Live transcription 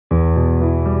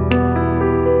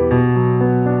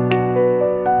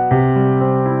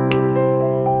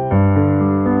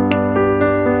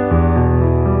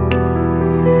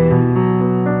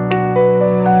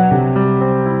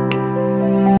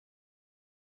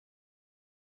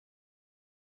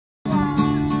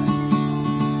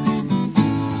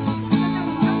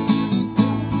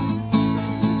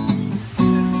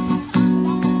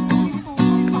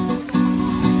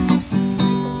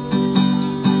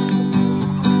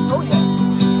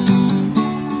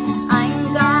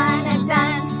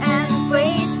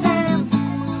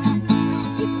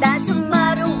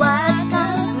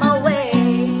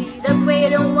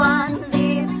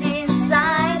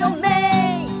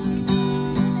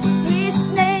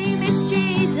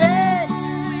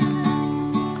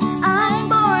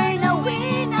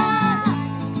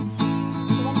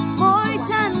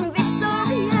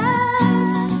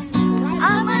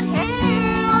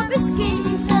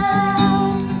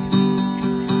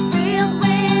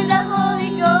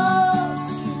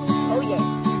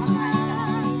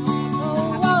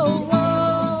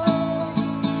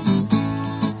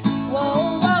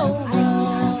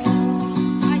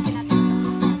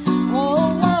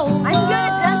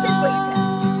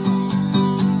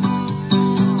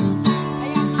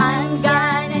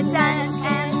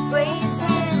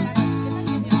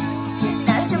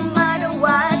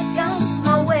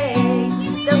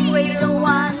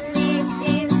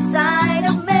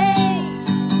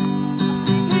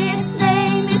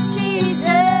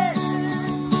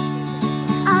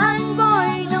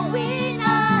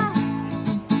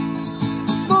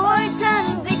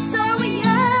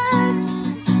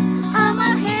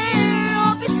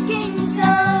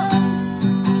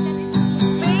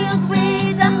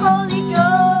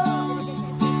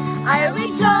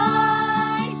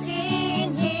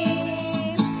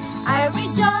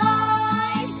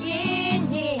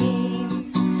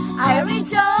I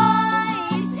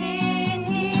rejoice in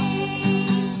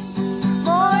Him,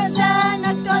 more than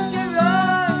a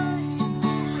conqueror.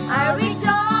 I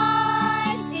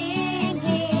rejoice in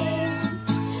Him,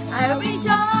 I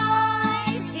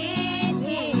rejoice in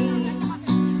Him,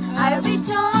 I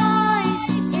rejoice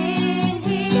in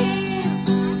Him,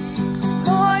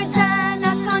 more than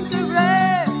a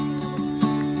conqueror.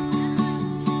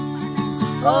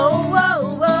 Oh,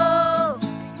 oh, oh.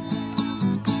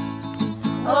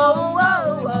 Oh,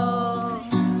 oh, oh.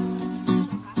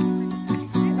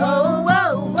 Oh,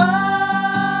 oh, oh.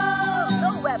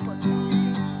 No weapon.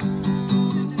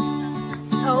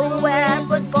 No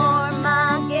weapon formed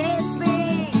against me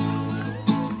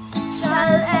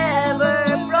shall ever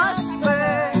prosper.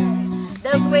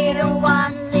 The greater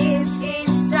one lives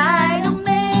inside of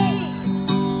me.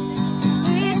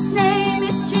 His name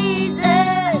is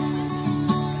Jesus.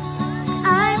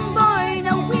 I'm born a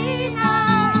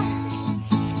winner,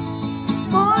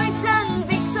 more than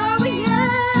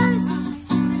victorious.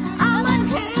 I'm an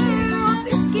heir of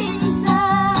His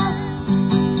kingdom,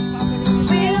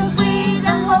 filled with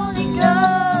the Holy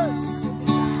Ghost.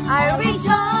 I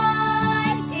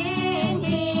rejoice in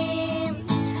Him,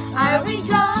 I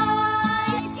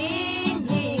rejoice in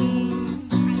Him,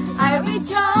 I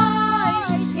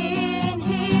rejoice in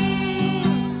Him,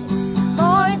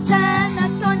 more than a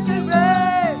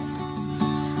conqueror.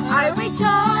 I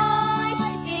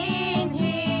rejoice in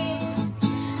Him,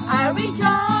 I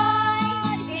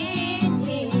rejoice in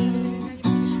Him,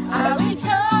 I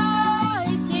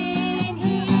rejoice in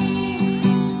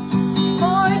Him,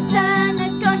 more than a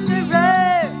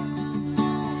conqueror.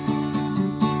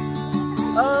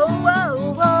 Oh,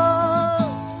 oh, oh.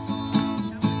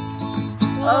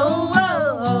 Oh, oh,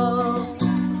 oh.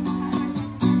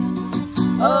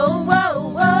 Oh,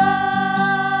 oh, oh.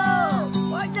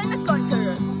 More than a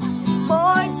conqueror.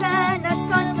 More than a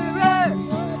conqueror.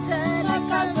 More than a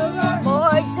conqueror.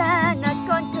 More than a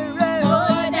conqueror.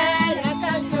 More than a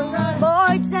conqueror.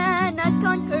 More than a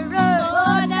conqueror. More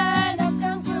than a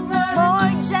conqueror.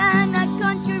 More than a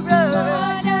conqueror.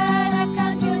 More than a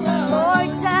conqueror. More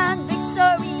than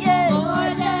victorious.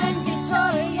 More than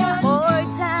victorious. More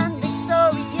than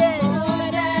victorious. More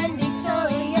than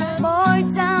victorious. More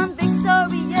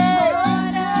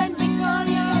than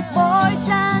victorious. More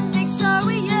than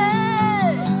victorious.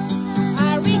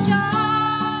 I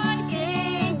rejoice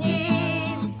in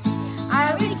Him,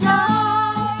 I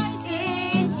rejoice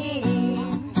in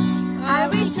Him, I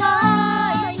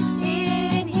rejoice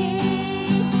in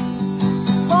Him,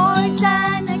 more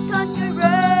than a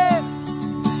conqueror.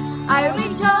 I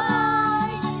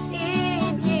rejoice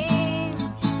in Him,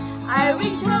 I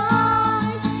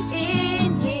rejoice in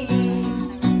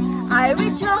Him, I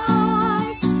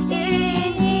rejoice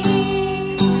in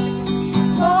Him,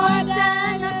 more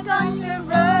than a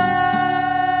conqueror.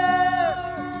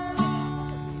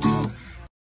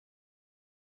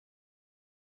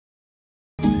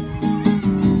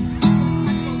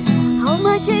 How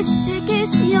majestic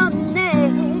is your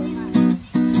name,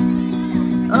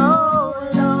 oh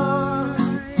Lord,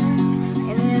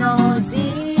 in all the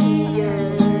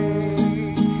earth.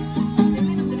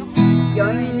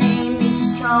 Your name is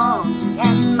strong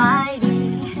and mighty,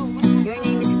 your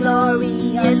name is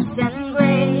glorious and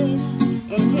great.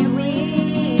 In Him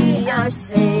we are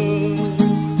saved.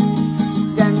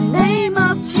 The name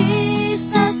of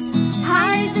Jesus,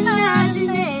 higher than other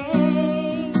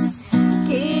names,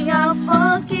 King of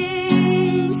all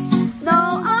kings,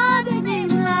 no other name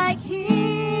like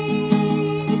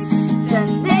His. The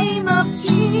name of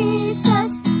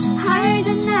Jesus, higher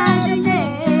than other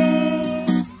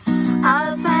names,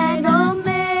 Alpha and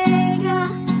Omega,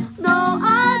 no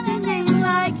other name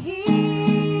like His.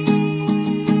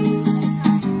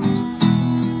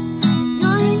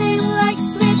 Your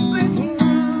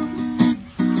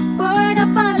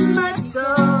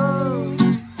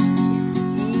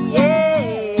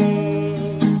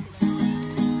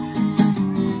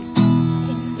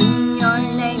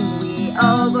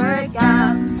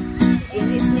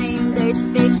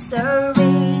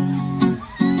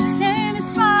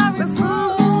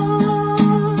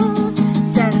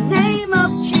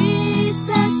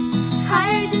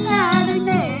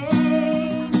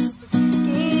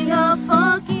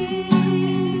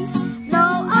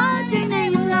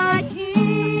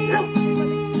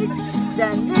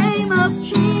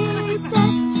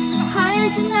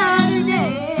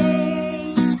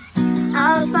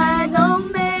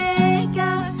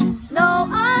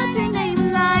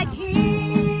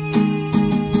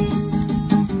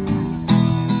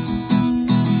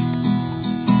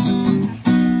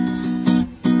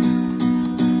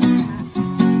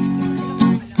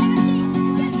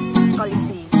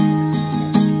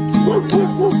Call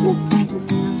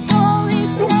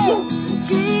his name,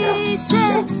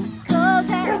 Jesus. Call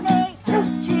that name,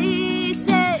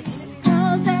 Jesus.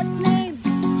 Call that name,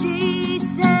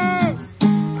 Jesus.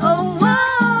 Oh, whoa,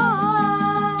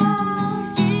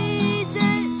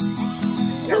 Jesus.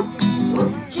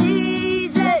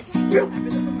 Jesus.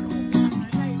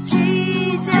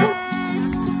 Jesus.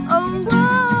 Oh,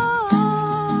 whoa.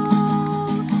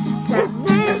 The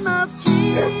name of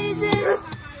Jesus,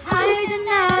 higher than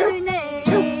other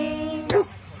names.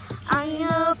 I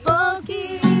know for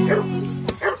kings,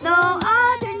 no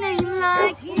other name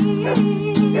like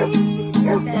his.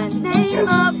 The name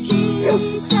of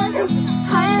Jesus,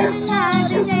 higher than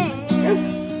other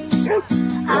names.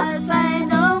 Alpha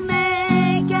and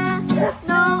Omega,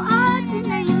 no other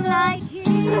name like his.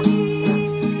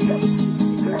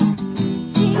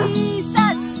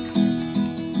 Jesus,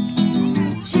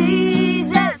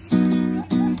 Jesus,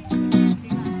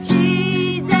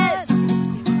 Jesus,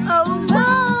 oh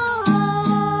Lord,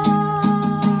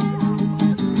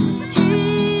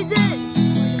 Jesus,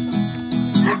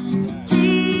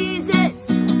 Jesus,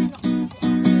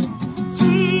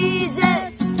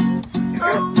 Jesus,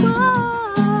 oh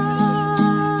Lord.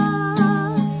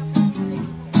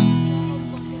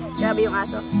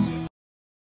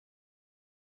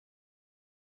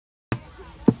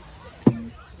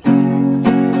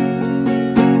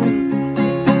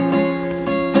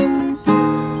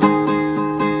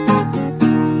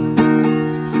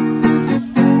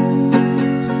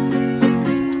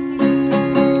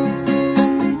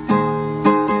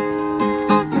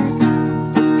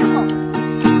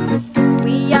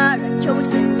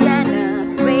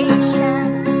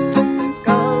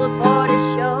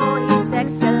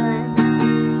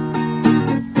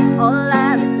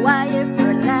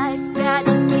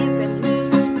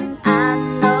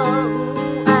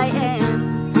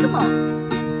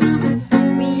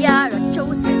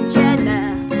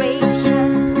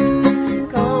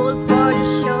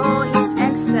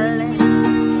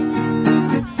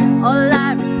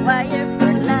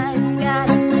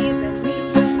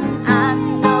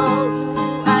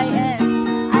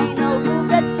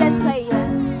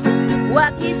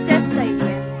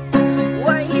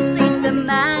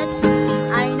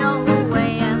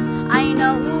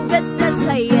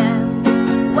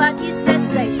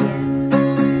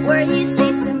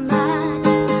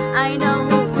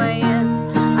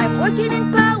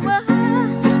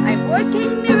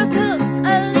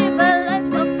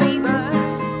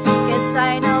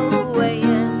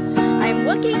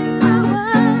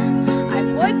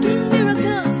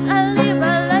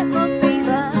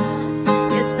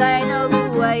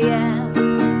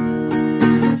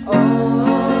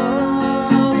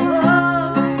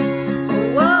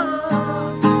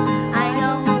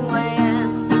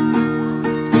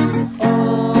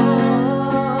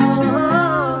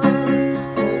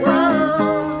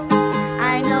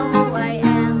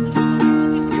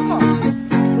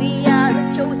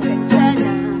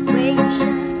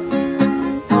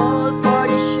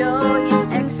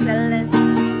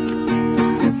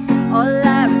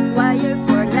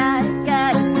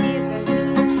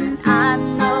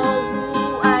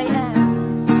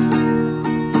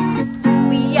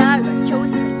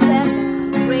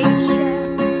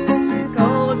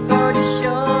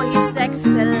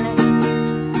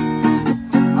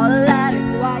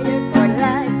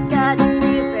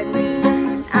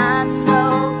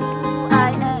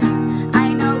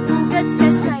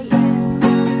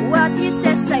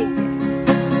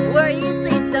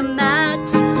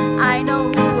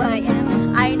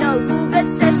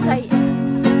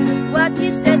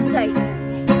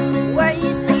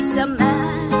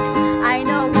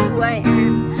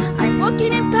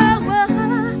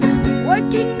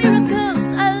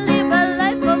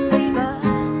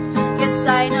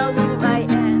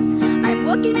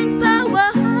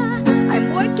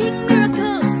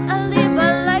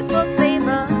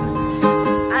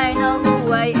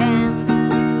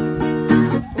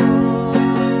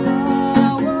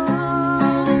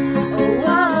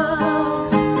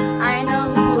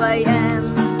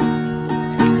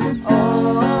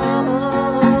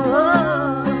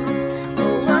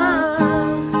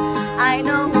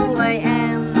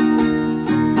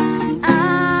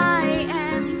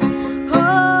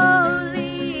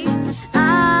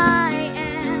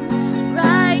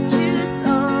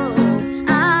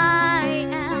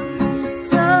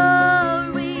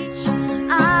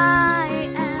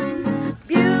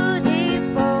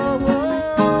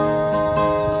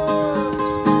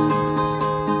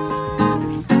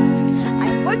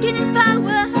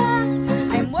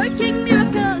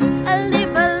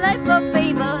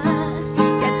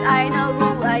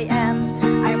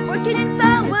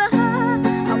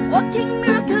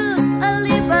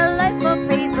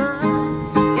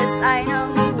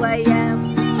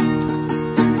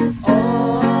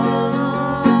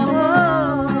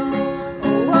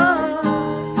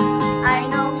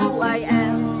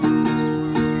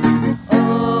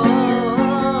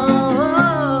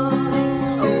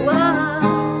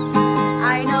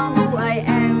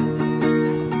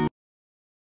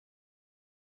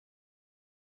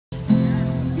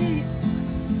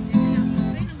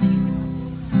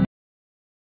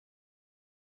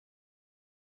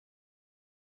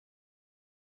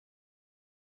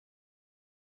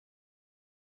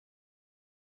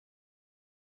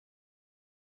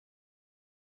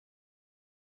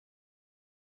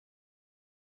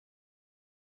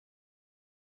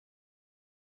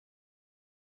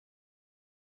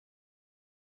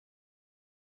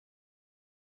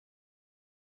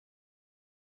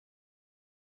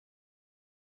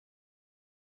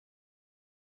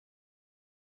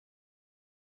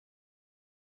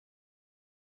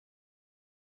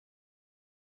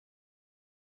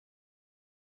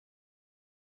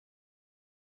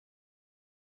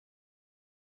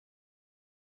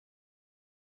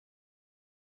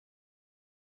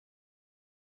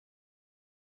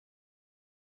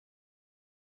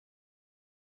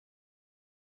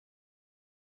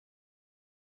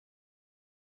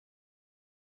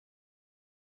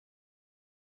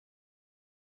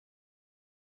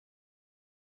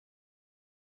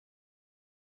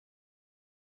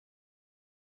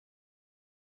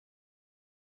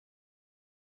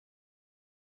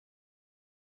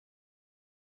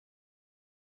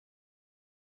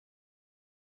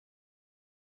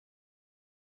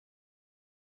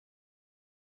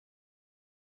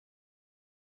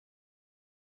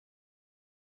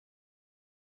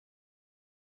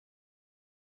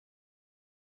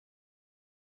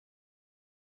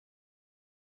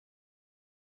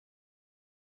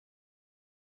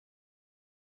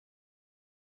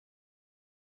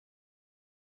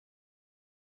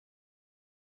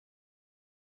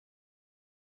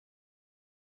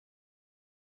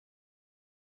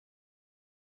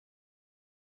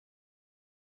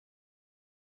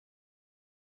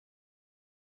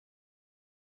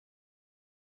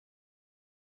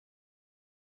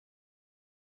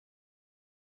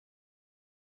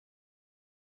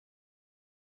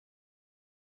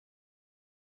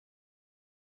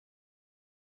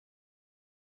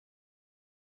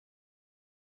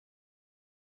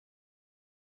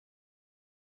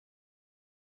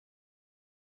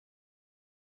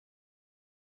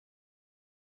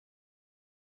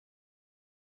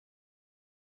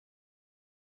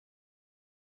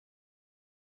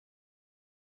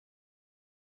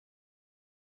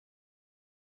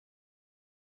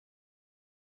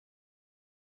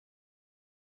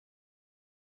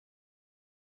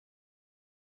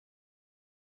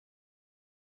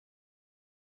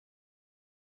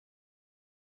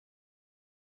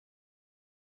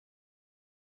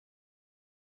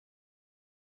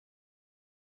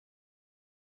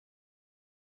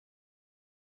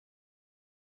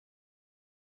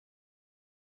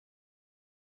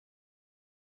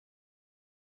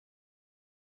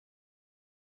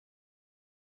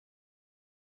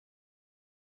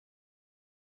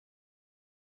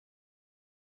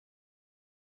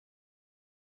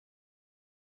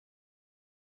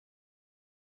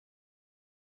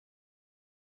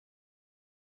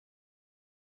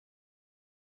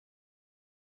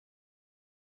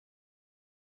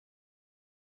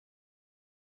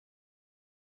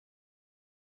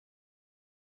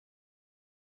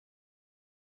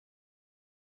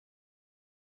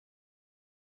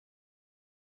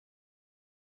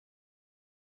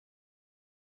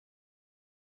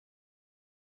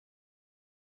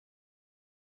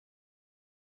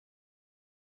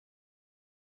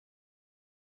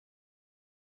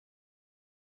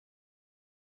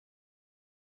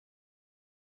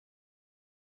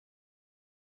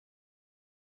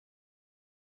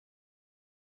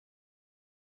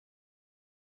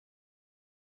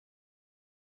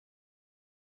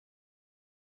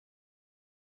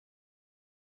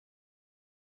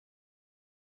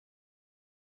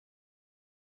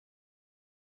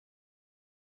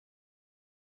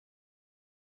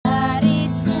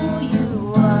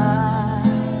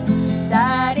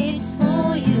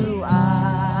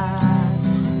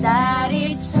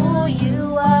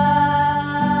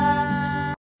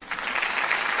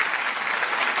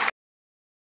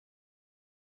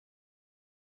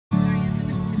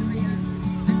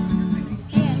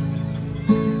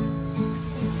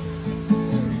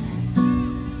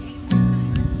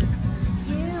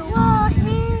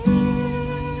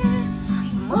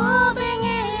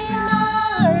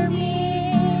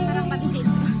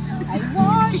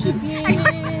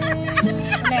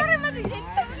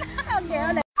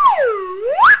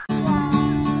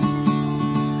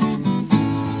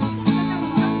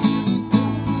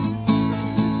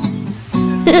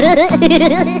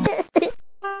 conqueror.